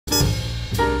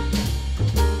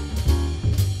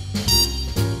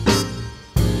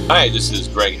Hi, this is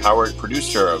Greg Howard,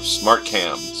 producer of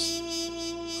Smartcamz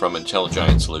from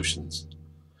Intelligent Solutions.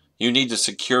 You need to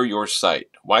secure your site.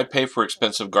 Why pay for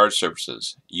expensive guard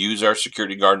services? Use our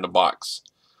security guard in a box.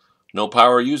 No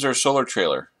power, use our solar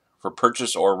trailer for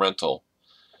purchase or rental.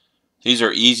 These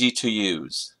are easy to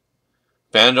use.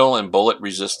 Vandal and bullet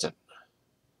resistant.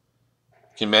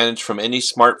 Can manage from any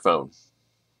smartphone.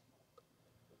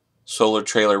 Solar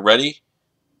trailer ready.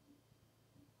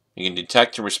 You can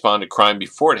detect and respond to crime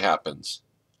before it happens.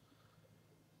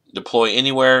 Deploy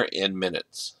anywhere in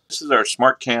minutes. This is our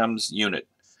Smartcamz unit.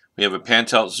 We have a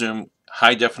pan-tilt zoom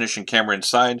high definition camera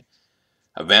inside,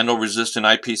 a vandal resistant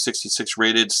IP66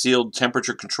 rated sealed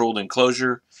temperature controlled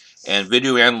enclosure, and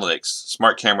video analytics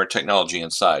smart camera technology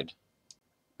inside.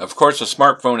 Of course, a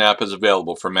smartphone app is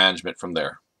available for management from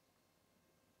there.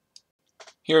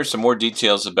 Here are some more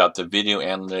details about the video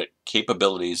analytic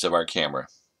capabilities of our camera.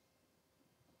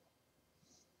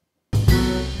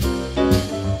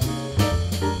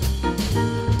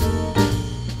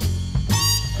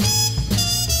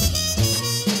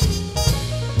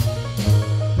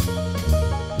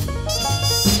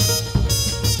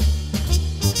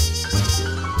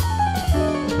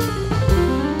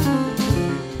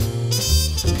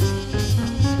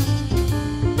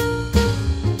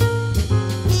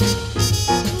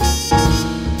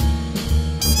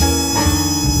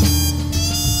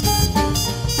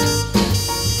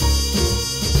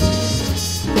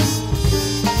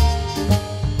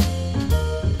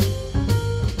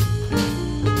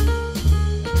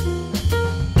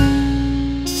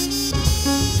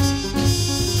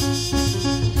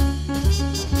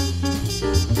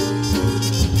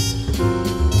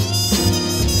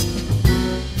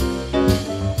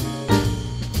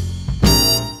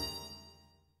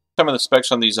 Some of the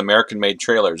specs on these American-made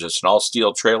trailers. It's an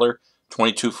all-steel trailer,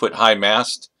 22-foot high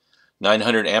mast,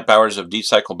 900 amp hours of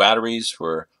D-cycle batteries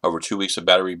for over 2 weeks of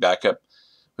battery backup.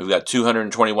 We've got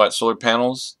 220-watt solar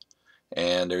panels,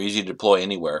 and they're easy to deploy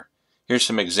anywhere. Here's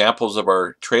some examples of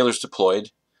our trailers deployed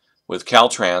with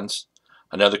Caltrans.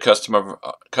 Another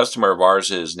customer of ours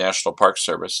is National Park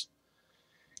Service.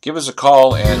 Give us a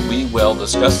call and we will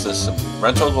discuss this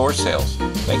rental or sales.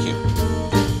 Thank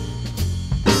you.